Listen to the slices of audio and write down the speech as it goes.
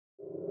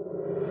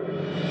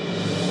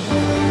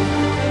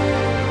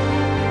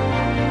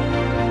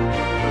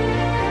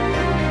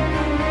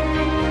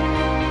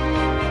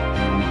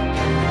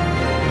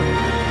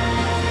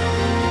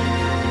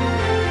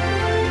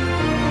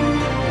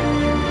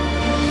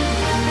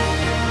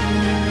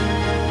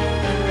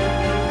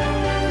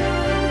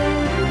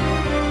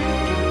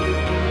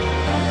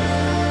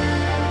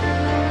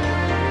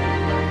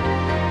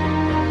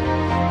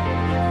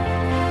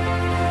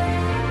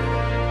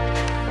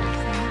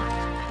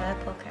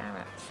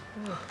carrots.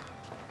 Ugh.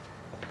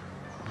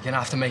 You're gonna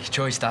have to make a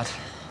choice, Dad.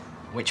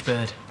 Which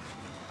bird?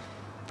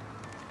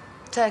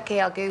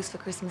 Turkey or goose for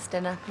Christmas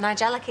dinner.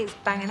 Nigella keeps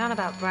banging on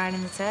about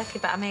brining the turkey,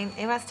 but I mean,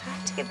 who has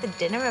time to give the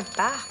dinner a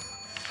bath?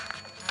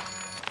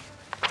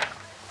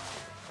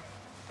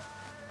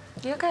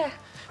 You okay?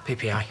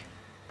 PPI.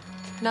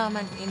 No, I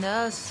meant your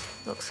nose.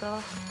 Looks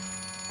sore.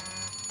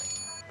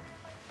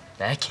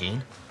 They're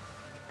keen.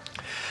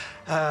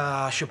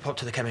 I should pop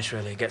to the chemist,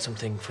 really, get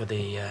something for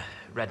the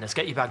redness.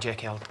 Get your bag,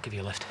 Jakey. I'll give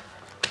you a lift.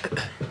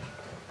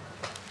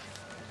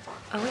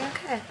 Are we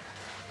okay?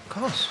 Of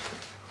course.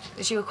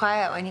 Because you were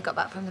quiet when you got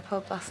back from the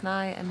pub last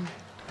night and...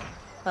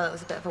 Well, it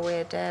was a bit of a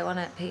weird day,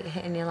 wasn't it, Peter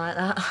hitting you like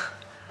that?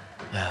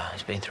 Yeah,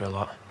 he's been through a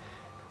lot.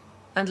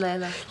 And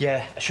Layla?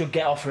 Yeah, I should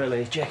get off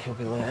early. Jakey will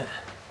be late.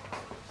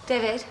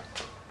 David?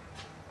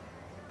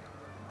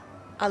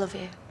 I love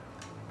you.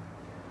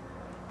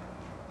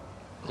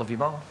 Love you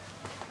more.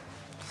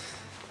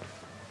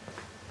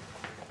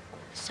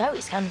 So,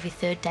 it's kind of your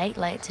third date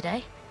later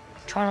today.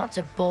 Try not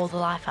to bore the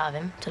life out of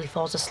him till he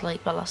falls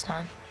asleep like last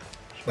time.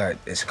 Well,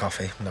 it's a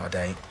coffee, not a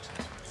date.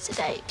 It's a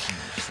date.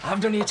 I've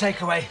done your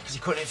takeaway, because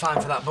you couldn't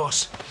find for that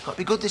bus. Got to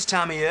be good this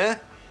time of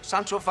year.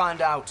 Santa will find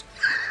out.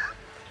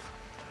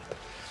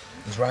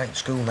 He's right,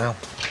 school now.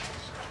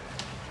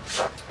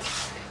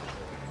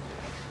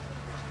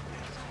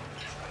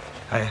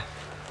 Hiya.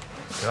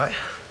 You all right?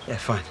 Yeah,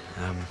 fine.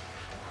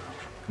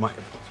 Might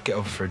get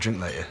over for a drink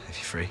later, if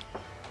you're free.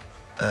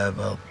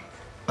 Well,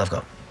 I've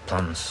got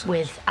plans.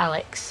 With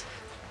Alex.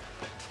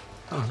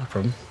 Oh, no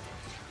problem.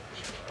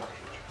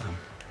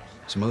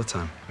 Some other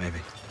time, maybe.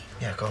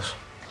 Yeah, of course.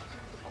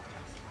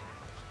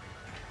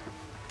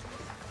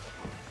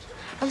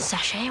 And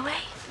sashay away.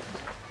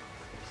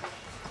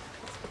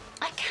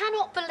 I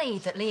cannot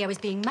believe that Leo is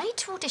being made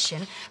to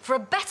audition for a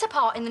better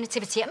part in the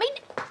Nativity. I mean,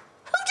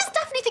 who does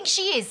Daphne think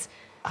she is?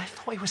 I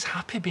thought he was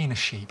happy being a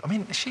sheep. I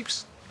mean, the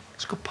sheep's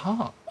it's a good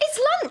part. It's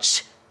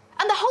lunch!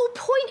 And the whole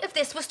point of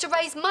this was to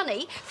raise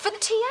money for the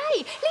TA.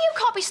 Leo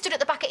can't be stood at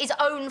the back at his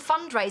own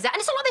fundraiser, and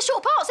it's not like they're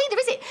short parts either,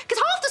 is it? Because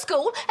half the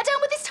school are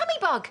down with this tummy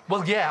bug.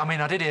 Well, yeah, I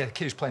mean, I did hear the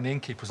kid who's playing the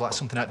innkeeper was like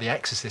something out of The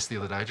Exorcist the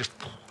other day, just...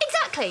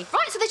 Exactly,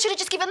 right? So they should have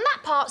just given that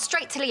part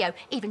straight to Leo.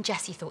 Even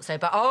Jessie thought so,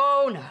 but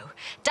oh no.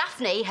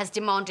 Daphne has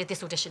demanded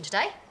this audition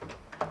today.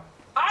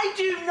 I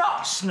do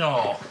not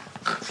snore.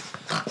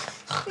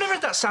 I've never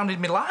heard that sound in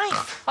my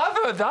life. I've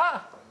heard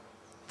that.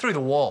 Through the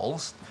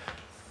walls.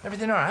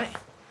 Everything all right?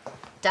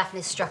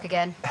 Daphne's struck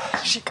again.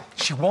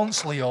 She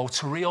wants Leo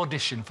to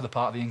re-audition for the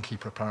part of the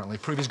innkeeper, apparently.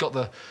 Prove he's got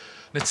the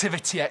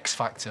Nativity X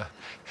factor.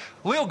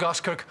 Leo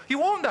Goskirk, you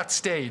won that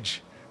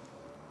stage.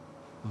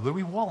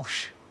 Louis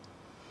Walsh.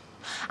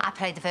 I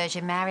played the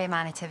Virgin Mary in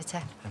my Nativity.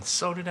 And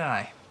so did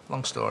I.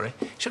 Long story.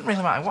 Shouldn't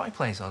really matter what he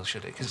plays, though,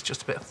 should it? Because it's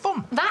just a bit of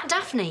fun. That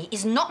Daphne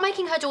is not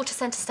making her daughter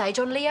centre stage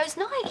on Leo's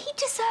night. He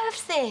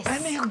deserves this.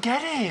 And he'll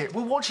get it.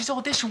 We'll watch his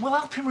audition. We'll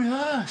help him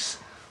rehearse.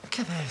 Look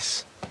at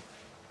this.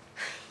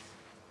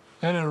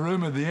 In a room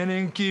with the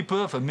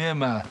innkeeper for me and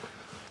my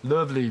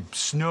lovely,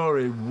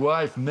 snory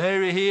wife,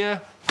 Mary,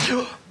 here.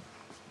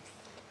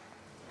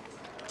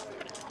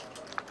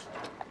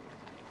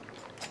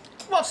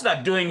 What's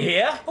that doing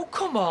here? Oh,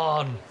 come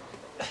on.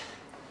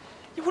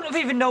 You wouldn't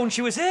have even known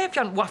she was here if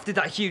you hadn't wafted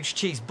that huge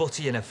cheese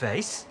butty in her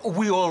face.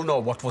 We all know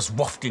what was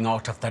wafting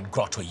out of that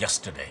grotto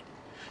yesterday.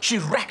 She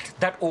wrecked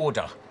that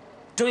order,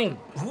 doing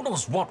who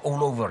knows what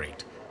all over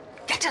it.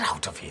 Get her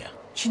out of here.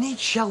 She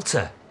needs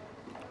shelter.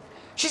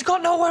 She's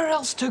got nowhere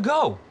else to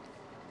go.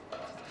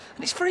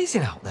 And it's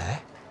freezing out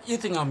there. You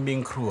think I'm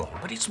being cruel,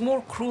 but it's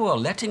more cruel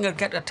letting her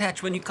get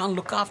attached when you can't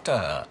look after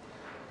her.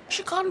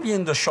 She can't be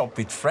in the shop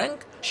with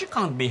Frank. She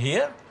can't be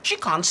here. She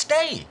can't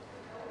stay.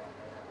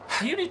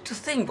 You need to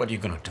think what you're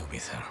going to do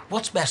with her.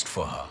 What's best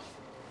for her?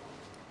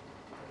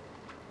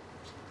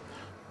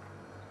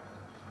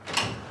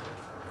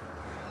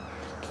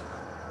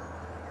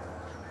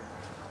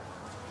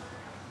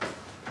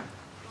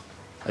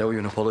 I owe you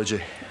an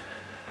apology.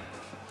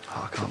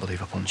 Oh, I can't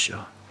believe I punched you.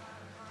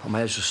 My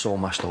head's just so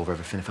mashed over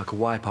everything. If I could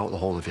wipe out the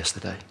whole of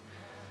yesterday.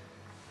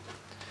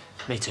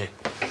 Me too.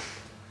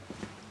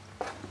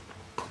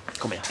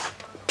 Come here.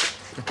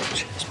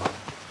 Cheers, man.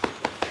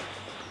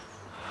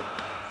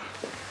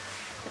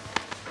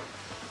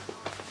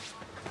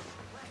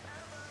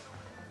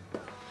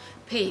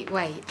 Pete,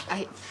 wait,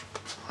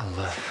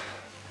 I'll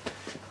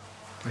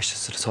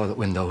race to the toilet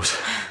windows.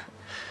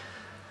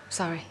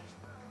 Sorry.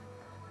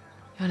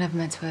 You're never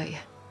meant to hurt you.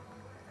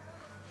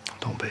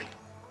 Don't be.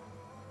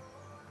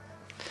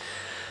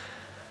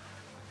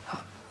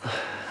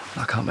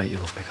 I can't make you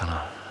love me, can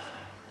I?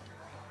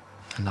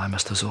 And I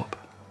messed us up.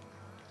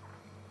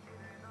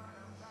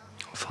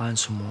 Find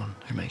someone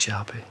who makes you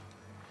happy.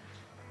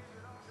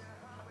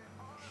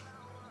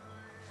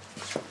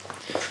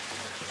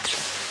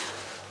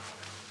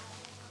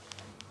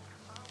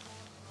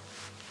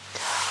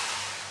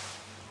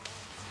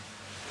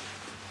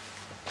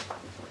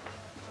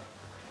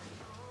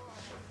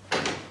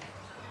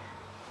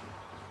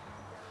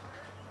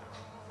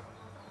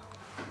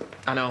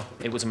 I know,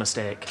 it was a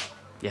mistake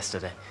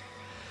yesterday.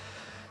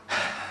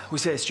 We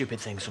say stupid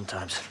things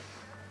sometimes.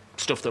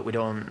 Stuff that we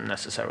don't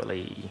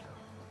necessarily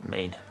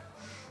mean.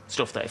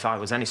 Stuff that if I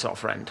was any sort of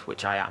friend,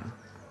 which I am,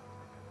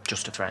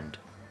 just a friend,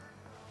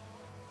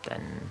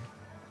 then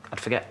I'd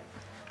forget.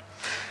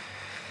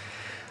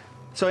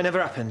 So it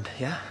never happened,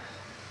 yeah?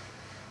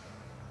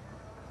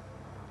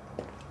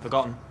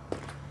 Forgotten?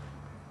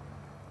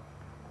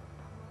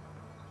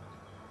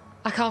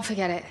 I can't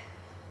forget it.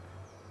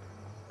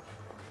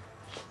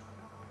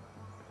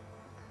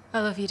 I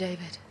love you,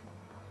 David.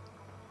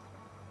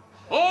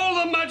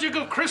 All the magic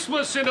of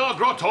Christmas in our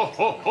grotto.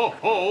 Ho, ho,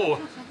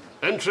 ho.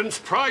 Entrance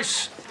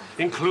price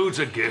includes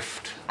a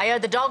gift. I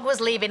heard the dog was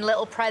leaving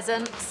little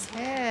presents.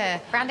 Yeah.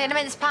 Brandy and a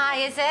mince pie,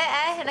 is it,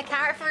 eh? And a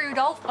carrot for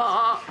Rudolph.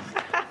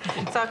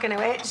 Talking of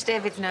which,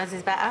 David's nose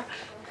is better.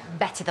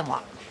 Better than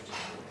what?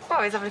 Well,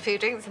 he was having a few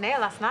drinks in here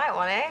last night,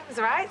 wasn't he? It was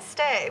the right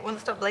state. It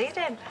wouldn't stop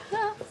bleeding.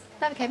 No,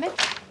 never came in.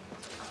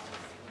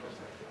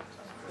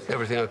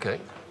 Everything okay?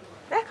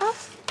 Yeah, of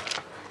course.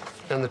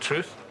 And the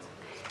truth?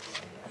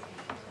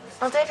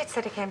 Well, David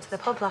said he came to the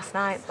pub last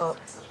night, but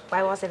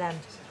where was he then?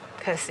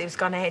 Because he was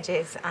gone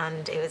ages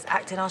and he was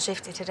acting all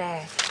shifty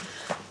today.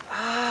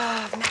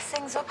 Oh, I've messed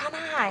things up,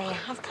 haven't I?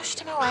 I've pushed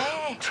him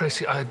away.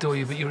 Tracy, I adore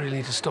you, but you really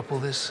need to stop all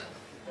this.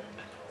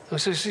 I mean,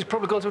 so she's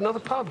probably gone to another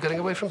pub, getting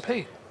away from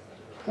Pete.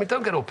 I mean,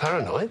 don't get all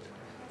paranoid.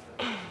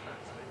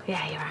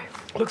 Yeah, you're right.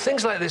 Look,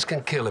 things like this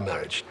can kill a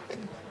marriage.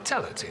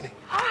 Tell her, Teenie.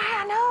 All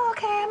right, I know,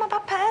 OK, I'm a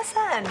bad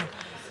person.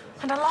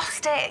 And I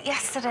lost it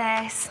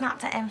yesterday,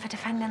 snapped at him for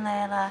defending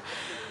Layla.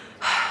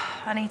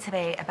 I need to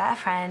be a better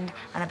friend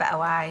and a better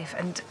wife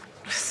and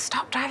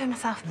stop driving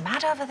myself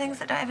mad over things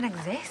that don't even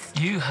exist.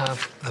 You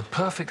have the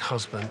perfect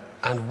husband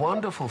and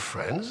wonderful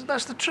friends.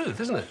 That's the truth,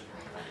 isn't it?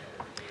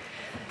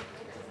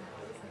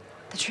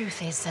 The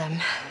truth is,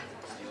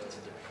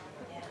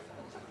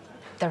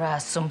 there are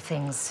some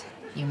things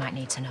you might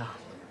need to know.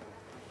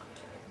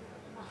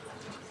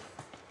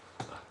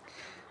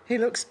 He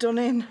looks done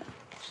in.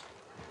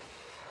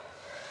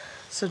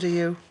 So do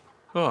you.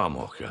 Oh, I'm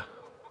okay.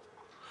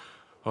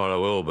 Or I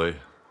will be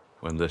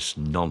when this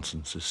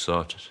nonsense is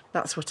sorted.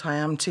 That's what I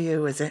am to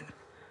you, is it?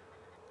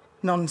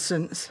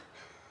 Nonsense.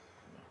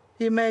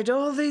 You made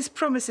all these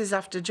promises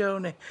after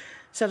Joni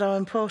said how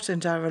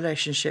important our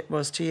relationship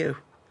was to you.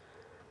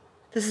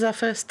 This is our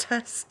first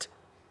test.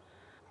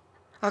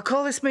 I'll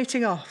call this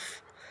meeting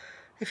off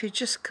if you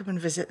just come and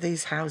visit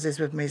these houses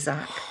with me,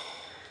 Zach.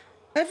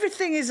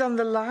 Everything is on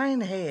the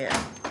line here.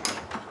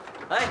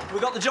 Hey, we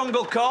got the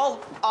jungle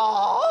call.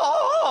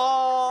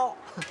 Oh!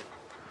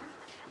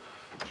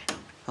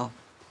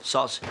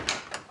 Soz.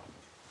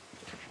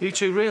 You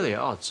two really at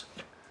odds?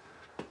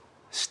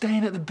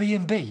 Staying at the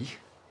B&B?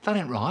 That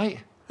ain't right.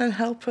 Then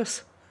help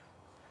us.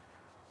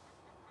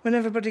 When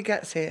everybody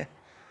gets here,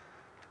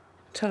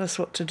 tell us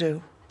what to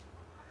do.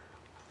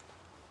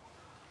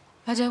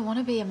 I don't want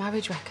to be a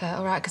marriage wrecker,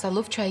 all right, because I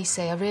love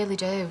Tracy, I really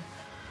do.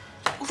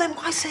 Well, then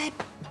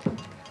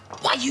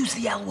why use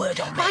the L word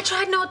on me? I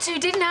tried not to,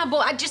 didn't I?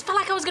 But I just felt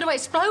like I was going to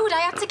explode. I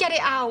had to get it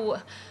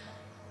out.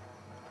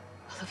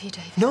 I love you,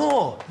 David.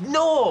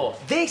 No.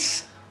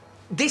 This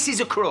is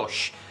a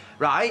crush,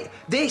 right?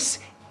 This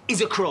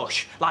is a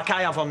crush, like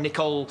I have on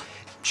Nicole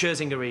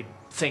Scherzinger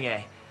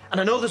thingy. And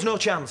I know there's no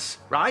chance,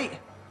 right?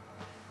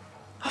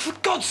 Oh, for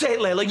God's sake,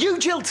 Layla, you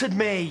jilted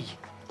me.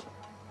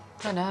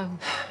 I know.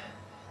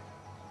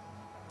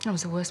 That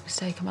was the worst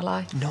mistake of my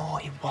life. No,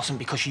 it wasn't,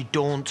 because you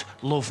don't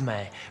love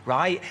me,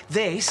 right?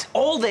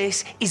 All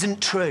this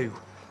isn't true.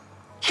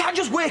 You can't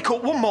just wake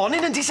up one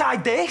morning and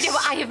decide this. Yeah,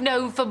 but I have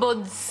known for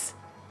months.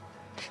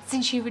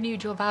 Since you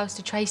renewed your vows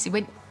to Tracy,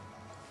 when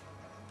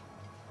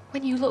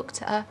you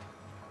looked at her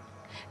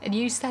and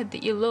you said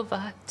that you love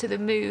her to the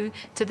moon,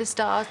 to the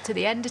stars, to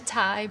the end of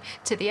time,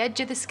 to the edge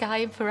of the sky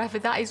and forever,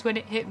 that is when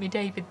it hit me,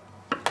 David.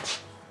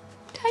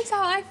 That's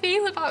how I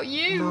feel about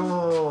you.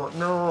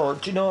 No.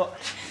 Do you know...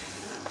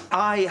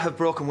 I have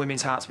broken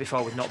women's hearts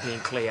before with not being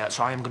clear,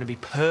 so I am going to be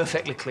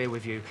perfectly clear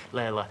with you,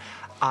 Layla.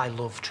 I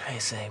love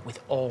Tracy with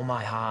all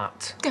my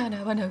heart. I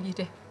know you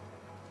do.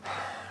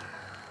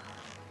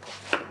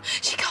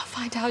 She can't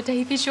find out,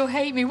 David. She'll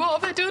hate me.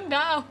 What have I done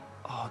now?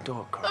 Oh,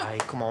 don't cry.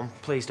 Come on,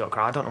 please don't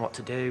cry. I don't know what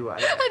to do. I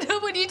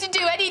don't want you to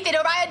do anything,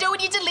 all right? I don't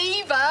want you to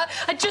leave her.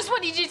 I just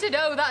wanted you to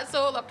know, that's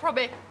all, I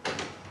promise.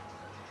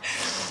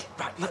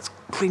 Right, let's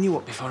clean you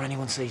up before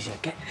anyone sees you.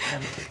 Get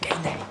in there. Get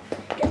in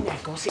there.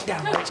 Go sit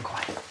down where it's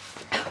quiet.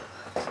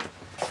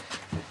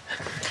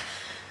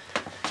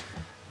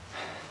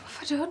 What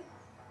have I done?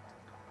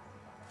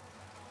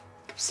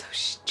 I'm so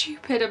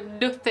stupid. I'm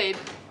nothing.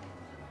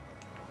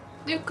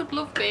 Who could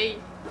love me?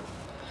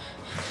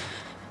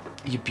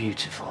 You're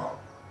beautiful.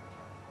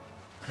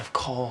 And of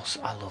course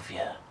I love you.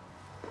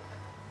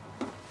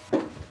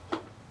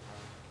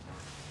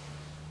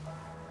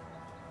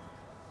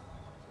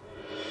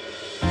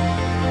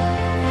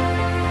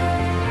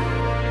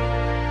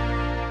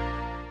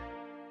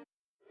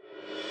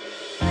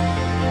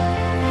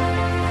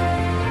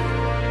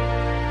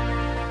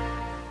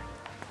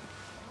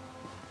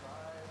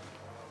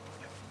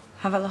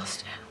 Have I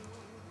lost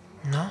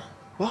it? No.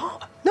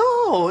 What?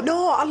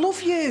 No, I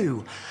love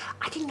you.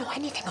 I didn't know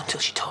anything until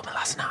she told me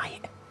last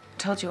night.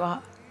 Told you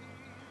what?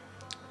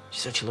 She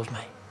said she loved me.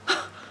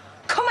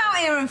 Come out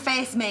here and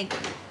face me.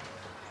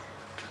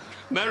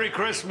 Merry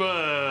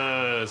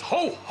Christmas!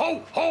 Ho,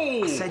 ho,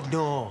 ho! I said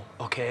no,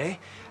 OK?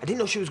 I didn't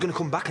know she was going to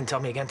come back and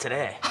tell me again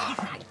today. All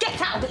right, get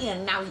out of here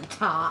now, you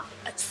tart.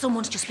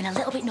 Someone's just been a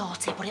little bit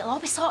naughty, but it'll all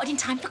be sorted in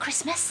time for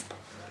Christmas.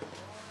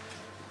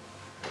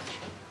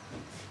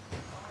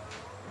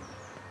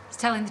 It's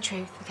telling the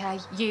truth, OK?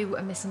 You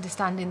are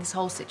misunderstanding this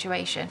whole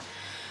situation.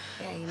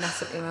 Yeah, you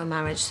mess up your own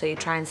marriage, so you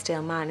try and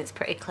steal mine. It's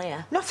pretty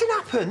clear. Nothing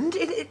happened.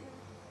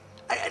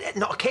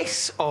 Not a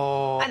kiss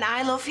or... And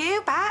I love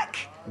you back.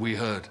 We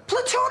heard.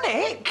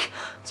 Platonic?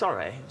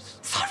 Sorry.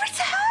 Sorry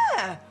to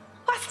her.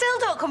 I still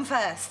don't come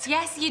first.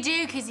 Yes, you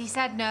do, because he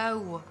said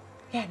no.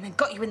 Yeah, and then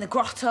got you in the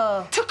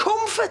grotto. To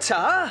comfort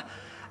her?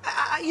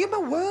 You're my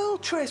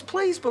world, Trace.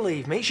 Please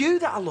believe me. It's you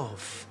that I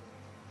love.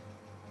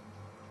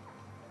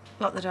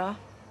 Lock the door.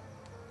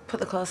 Put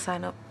the close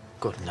sign up.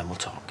 Good, and then we'll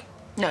talk.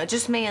 No,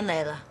 just me and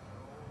Layla.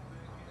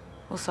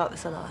 We'll sort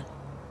this alone.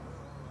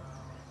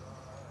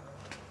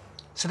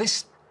 So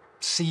this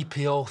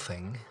CPO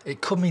thing,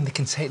 it could mean they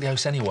can take the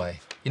house anyway.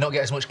 You not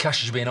get as much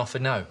cash as you're being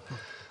offered now.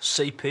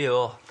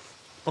 CPO.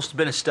 Must have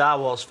been a Star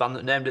Wars fan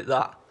that named it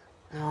that.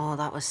 No,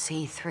 that was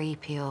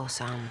C3PO,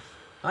 Sam.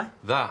 Eh?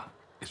 That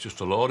is just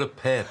a load of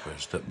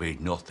papers that mean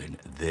nothing.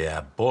 They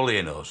are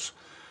bullying us.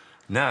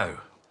 Now,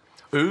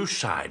 whose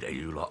side are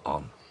you lot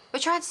on? We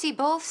tried to see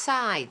both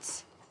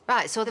sides.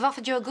 Right, so they've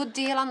offered you a good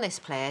deal on this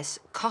place.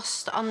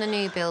 Cost on the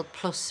new build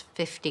plus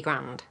 50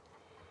 grand.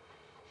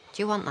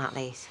 Do you want that,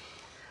 Lise?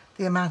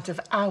 The amount of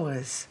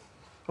hours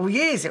or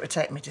years it would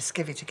take me to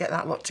skivvy to get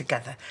that lot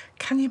together.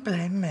 Can you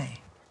blame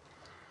me?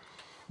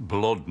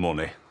 Blood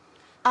money.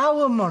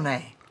 Our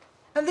money.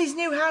 And these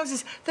new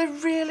houses, they're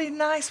really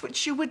nice,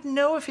 which you would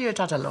know if you had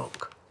had a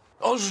look.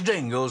 Us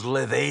dingoes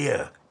live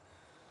here.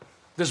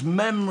 There's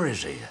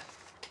memories here.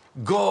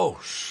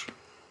 Ghosts.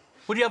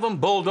 Would you have them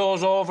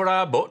bulldoze over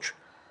our butch?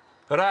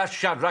 Or our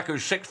Shadrach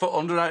who's 6 foot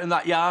under out in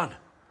that yard?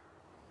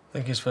 I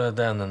think it's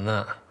further down than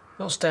that.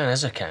 Not staying on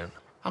his account.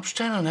 I'm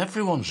staying on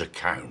everyone's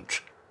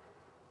account.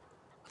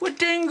 We're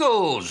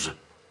dingoes.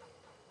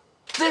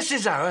 This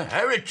is our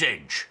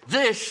heritage.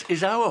 This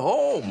is our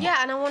home. Yeah,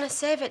 and I want to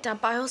save it, Dad,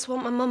 but I also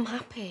want my mum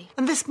happy.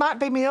 And this might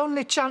be my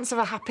only chance of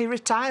a happy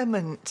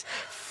retirement.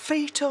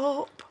 Feet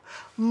up,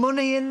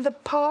 money in the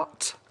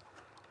pot.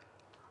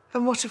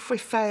 And what if we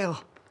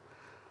fail?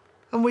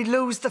 And we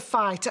lose the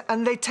fight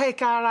and they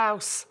take our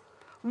house?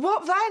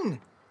 What then?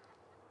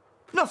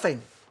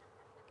 Nothing.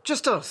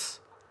 Just us.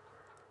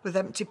 With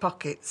empty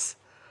pockets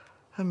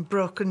and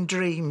broken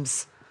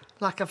dreams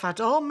like I've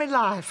had all my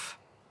life.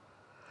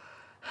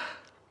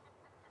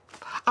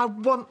 I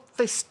want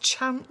this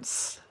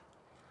chance.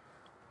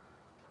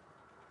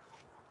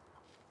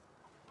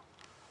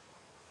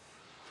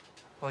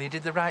 Well, you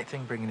did the right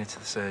thing bringing her to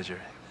the surgery.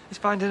 Is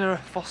finding her a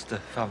foster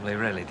family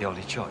really the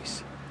only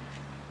choice?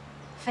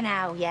 For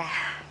now, yeah.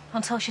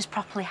 Until she's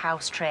properly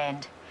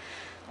house-trained.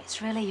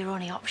 It's really your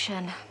only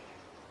option.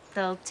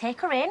 They'll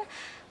take her in,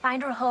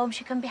 find her a home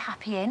she can be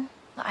happy in.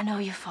 Look, I know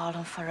you've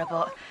fallen for her,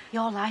 but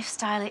your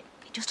lifestyle, it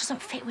just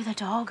doesn't fit with a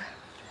dog.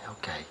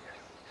 OK.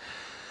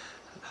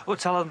 Well,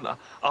 tell them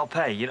I'll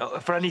pay, you know,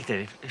 for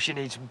anything if she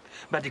needs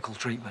medical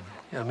treatment.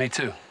 Yeah, me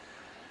too.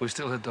 We're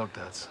still her dog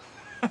dads.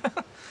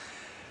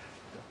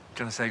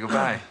 Gonna say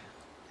goodbye?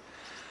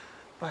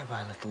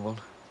 Bye-bye, little one.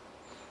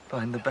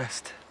 Find the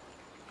best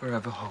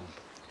forever home.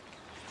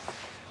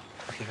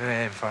 Give her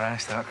air before I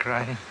start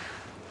crying.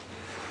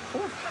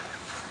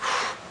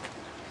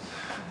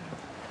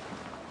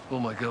 All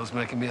my girls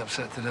making me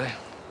upset today.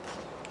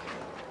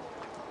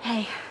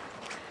 Hey,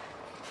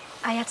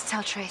 I had to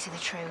tell Tracy the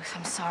truth.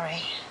 I'm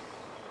sorry.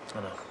 I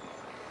know.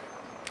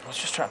 I was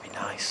just trying to be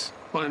nice.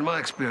 Well, in my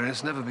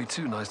experience, never be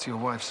too nice to your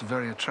wife's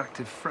very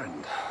attractive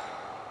friend.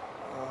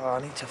 Oh,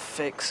 I need to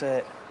fix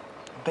it.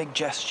 A big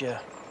gesture.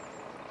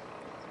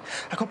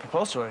 I could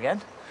propose to her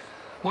again.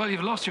 Well,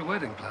 you've lost your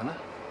wedding planner.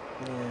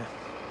 Yeah.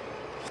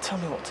 Well, tell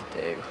me what to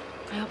do.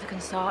 I hope they can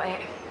sort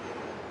it.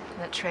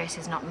 That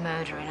Tracy's not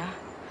murdering her.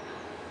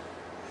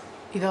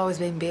 You've always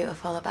been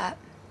beautiful, I bet.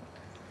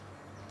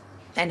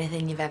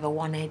 Anything you've ever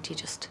wanted, you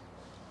just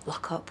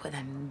look up with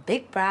them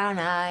big brown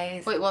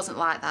eyes. Well, it wasn't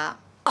like that.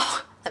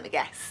 Oh, let me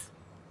guess.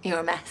 You're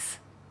a mess.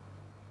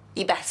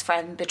 Your best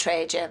friend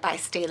betrayed you by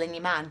stealing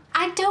your man.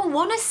 I don't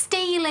want to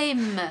steal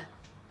him.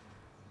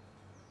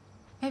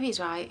 Maybe he's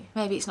right.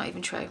 Maybe it's not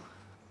even true.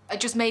 I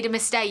just made a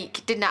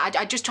mistake, didn't I?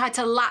 I just tried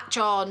to latch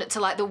on to,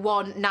 like, the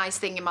one nice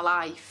thing in my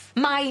life.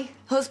 My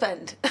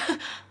husband.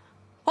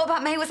 What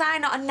about me? Was I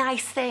not a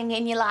nice thing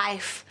in your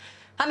life?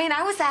 I mean,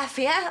 I was there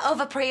for you,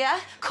 over Priya,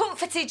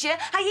 comforted you.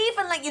 I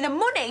even lent you the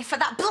money for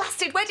that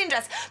blasted wedding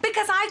dress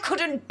because I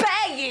couldn't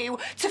bear you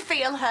to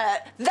feel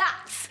hurt.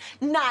 That's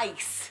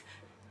nice.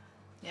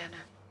 Yeah, no.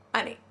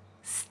 And it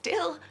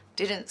still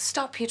didn't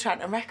stop you trying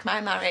to wreck my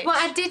marriage. Well,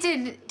 I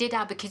didn't, did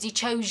I? Because he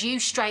chose you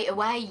straight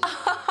away.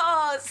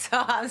 Oh,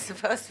 so I'm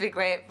supposed to be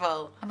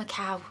grateful. I'm a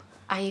cow.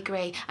 I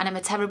agree. And I'm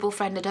a terrible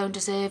friend. I don't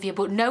deserve you.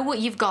 But know what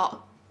you've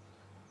got.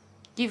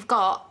 You've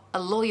got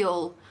a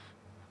loyal,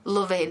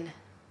 loving,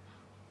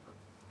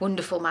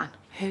 wonderful man.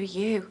 Who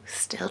you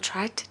still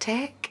tried to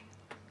take.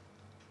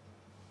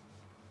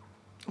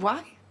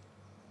 Why?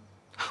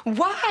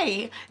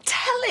 Why?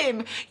 Tell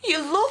him you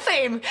love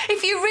him.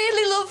 If you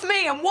really love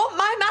me and want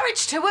my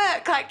marriage to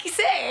work, like you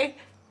say.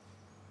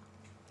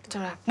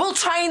 We'll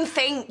try and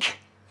think.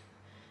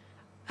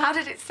 How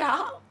did it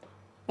start?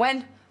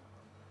 When?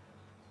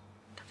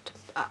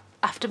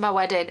 After my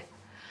wedding. It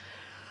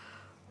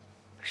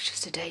was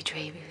just a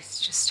daydream. It was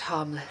just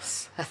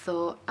harmless. I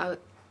thought I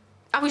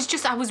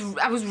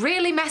was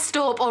really messed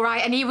up, all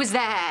right, and he was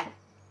there.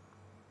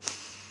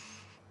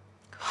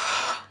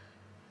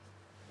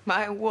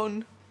 My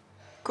one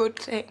good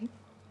thing.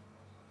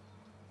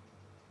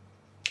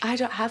 I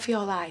don't have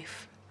your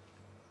life.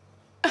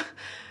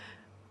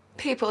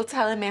 People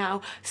telling me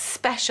how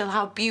special,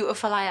 how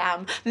beautiful I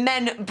am.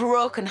 Men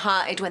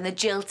broken-hearted when they're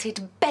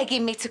jilted,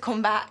 begging me to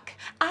come back.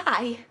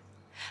 I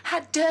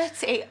had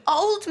dirty,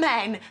 old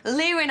men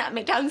leering at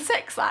me down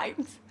sex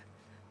lines.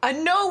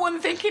 And no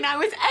one thinking I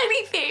was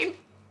anything.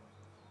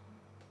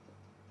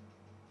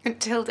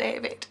 Until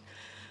David.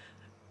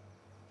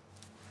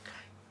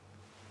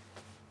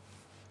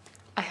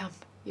 I am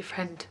your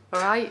friend,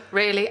 all right?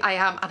 Really, I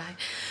am, and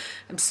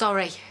I'm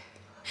sorry.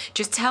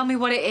 Just tell me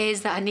what it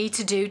is that I need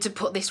to do to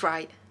put this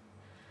right.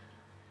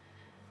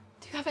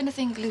 Do you have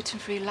anything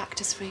gluten-free,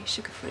 lactose-free,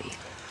 sugar-free?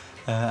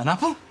 An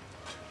apple?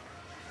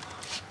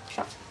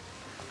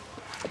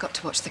 Got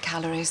to watch the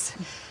calories.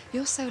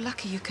 You're so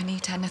lucky you can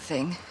eat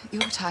anything,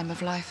 your time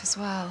of life as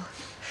well.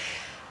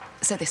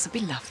 So this'll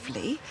be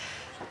lovely.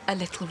 A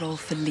little role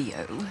for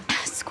Leo.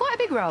 It's quite a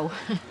big role.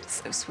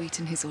 So sweet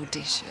in his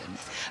audition.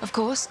 Of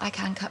course, I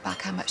can cut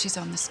back how much is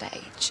on the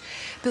stage.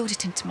 Build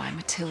it into my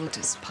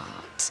Matilda's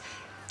part.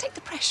 Take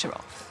the pressure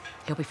off.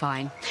 He'll be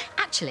fine.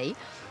 Actually,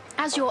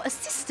 as your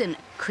assistant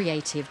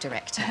creative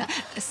director...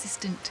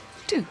 Assistant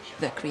to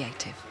the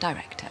creative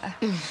director.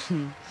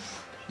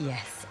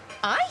 Yes.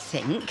 I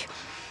think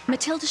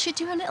Matilda should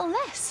do a little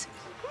less.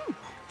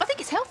 I think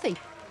it's healthy.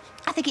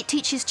 I think it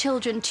teaches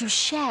children to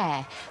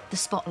share the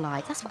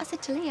spotlight. That's what I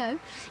said to Leo.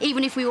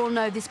 Even if we all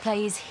know this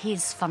play is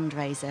his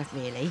fundraiser,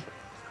 really.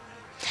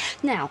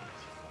 Now,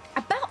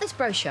 about this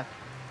brochure.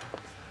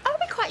 Are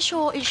we quite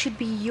sure it should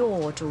be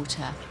your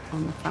daughter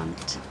on the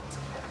front?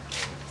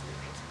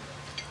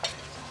 I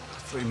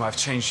thought you might have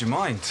changed your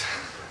mind.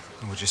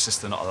 Or would your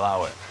sister not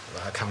allow it?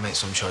 I can make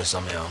some choices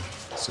on my own.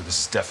 So this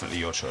is definitely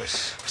your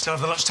choice. We still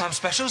have the lunchtime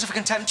specials, if we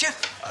can tempt you.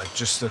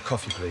 Just a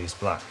coffee, please,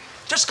 black.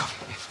 Just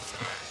coffee.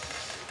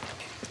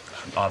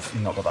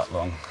 I've not got that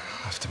long.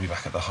 I have to be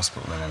back at the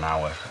hospital in an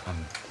hour.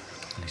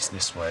 At least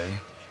this way,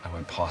 I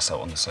won't pass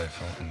out on the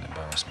sofa and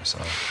embarrass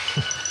myself.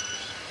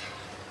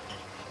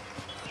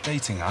 A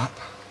dating app?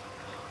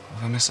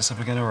 Have I messed this up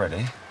again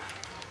already?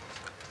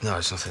 No,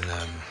 it's nothing,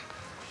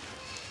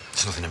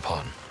 it's nothing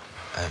important.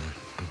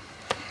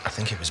 I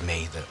think it was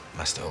me that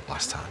messed it up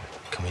last time.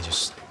 Can we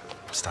just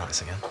start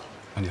this again?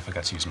 Only if I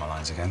get to use my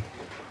lines again.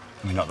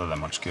 I mean, not that they're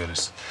much good.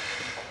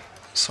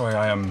 Sorry,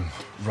 I am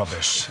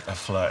rubbish at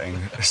flirting.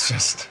 It's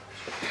just,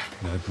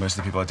 you know, most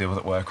of the people I deal with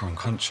at work are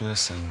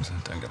unconscious and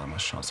don't get that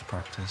much chance to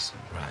practice.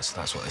 Right, so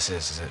that's what this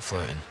is it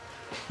flirting?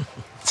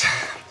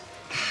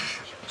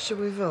 Shall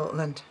we vote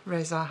then?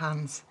 Raise our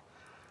hands.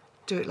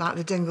 Do it like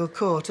the Dingle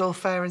Court, all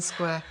fair and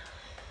square.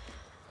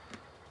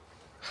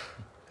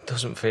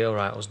 Doesn't feel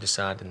right us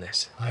deciding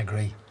this. I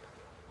agree.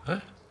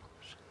 Huh?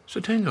 It's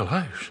a Dingle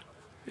house.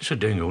 It's a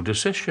Dingle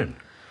decision.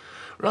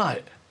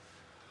 Right.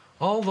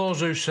 All those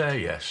who say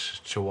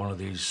yes to one of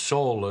these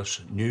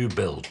soulless new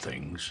build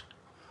things,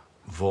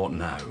 vote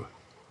now.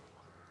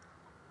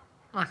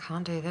 I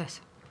can't do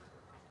this.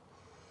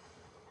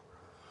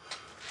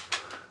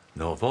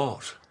 No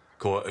vote.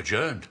 Court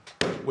adjourned.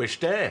 We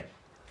stay.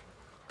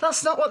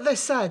 That's not what they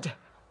said.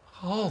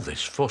 All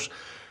this fuss.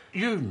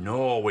 You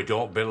know we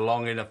don't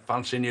belong in a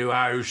fancy new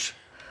house.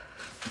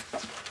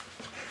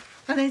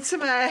 I need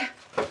some air.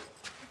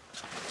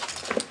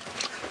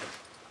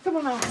 Come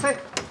on, Alfie.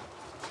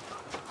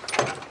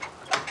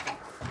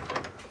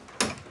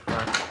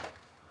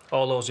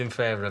 All those in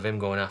favour of him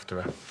going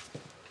after her?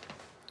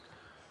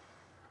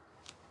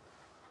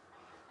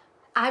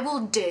 I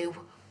will do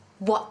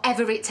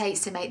whatever it takes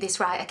to make this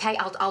right, OK?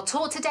 I'll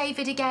talk to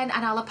David again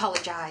and I'll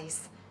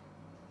apologise.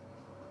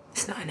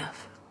 It's not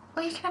enough.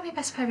 Well, you can have your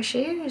best pair of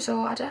shoes,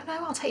 or, I don't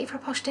know, I'll take you for a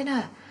posh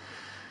dinner.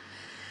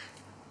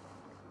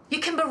 You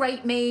can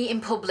berate me in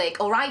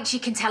public, all right? You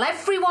can tell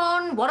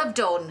everyone what I've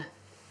done.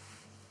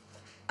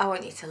 I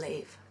want you to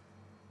leave.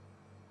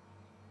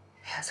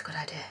 Yeah, that's a good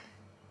idea.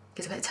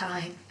 Gives a bit of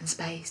time and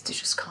space to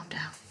just calm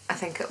down. I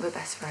think it'll be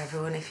best for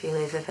everyone if you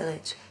leave the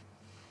village.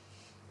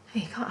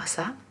 Hey, you can't ask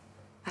that.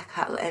 I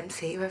can't let him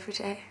see you every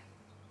day.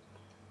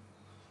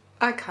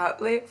 I can't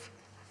live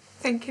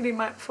thinking he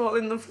might fall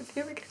in love with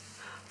you again.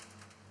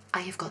 I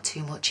have got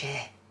too much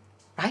here,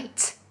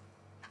 right?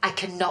 I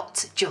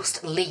cannot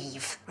just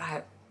leave.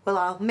 Right, well,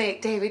 I'll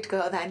make David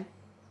go then.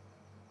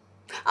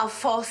 I'll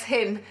force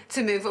him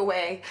to move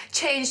away,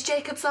 change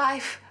Jacob's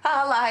life,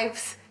 our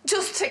lives.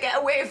 Just to get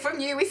away from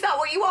you, is that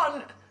what you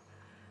want?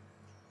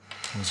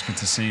 It was good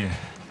to see you.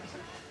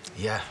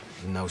 Yeah,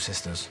 no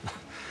sisters.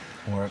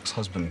 Or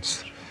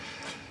ex-husbands.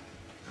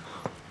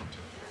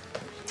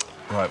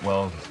 Right,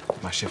 well,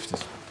 my shift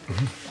is...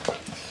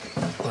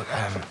 Look,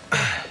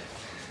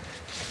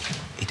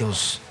 he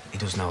does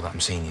know that I'm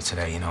seeing you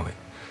today, you know it.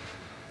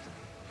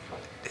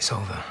 It's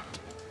over.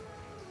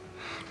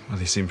 Well,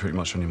 he seemed pretty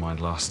much on your mind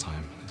last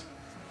time.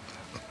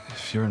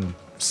 If you're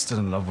still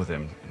in love with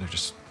him, you know,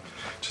 just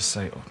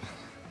say it.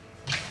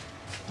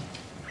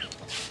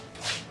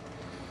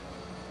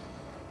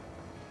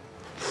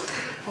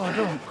 Oh,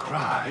 don't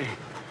cry.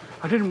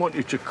 I didn't want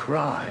you to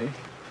cry.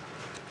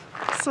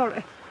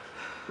 Sorry.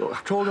 Look,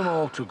 I told them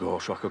all to go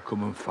so I could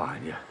come and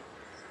find you.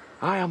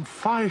 I am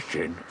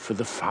fighting for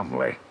the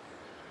family.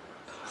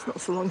 It's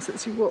not so long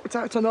since you walked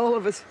out on all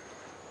of us.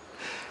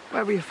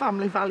 Where were your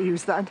family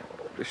values then?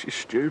 This is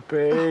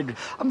stupid.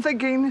 I'm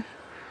thinking,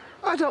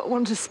 I don't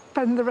want to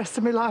spend the rest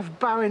of my life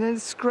bowing and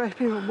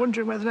scraping and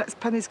wondering where the next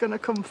penny's going to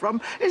come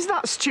from. Is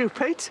that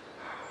stupid?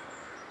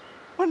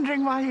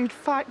 Wondering why you'd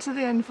fight to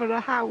the end for a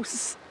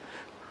house,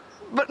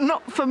 but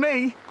not for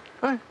me.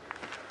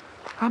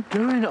 I'm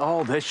doing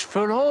all this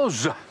for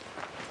us.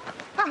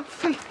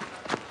 Alfie.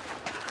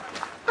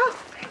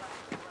 Alfie.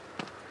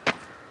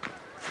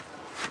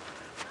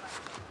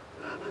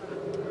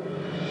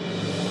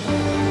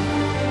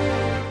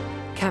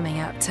 Coming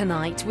up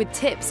tonight with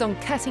tips on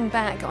cutting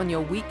back on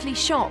your weekly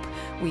shop.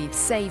 We've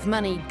Save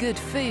Money, Good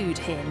Food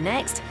here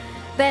next.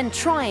 Then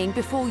Trying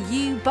Before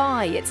You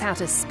Buy. It's how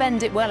to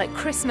spend it well at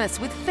Christmas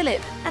with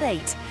Philip at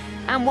 8.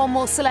 And one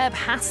more celeb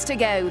has to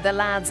go. The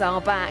lads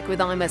are back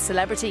with I'm a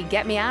Celebrity,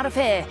 Get Me Out of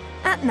Here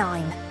at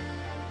 9.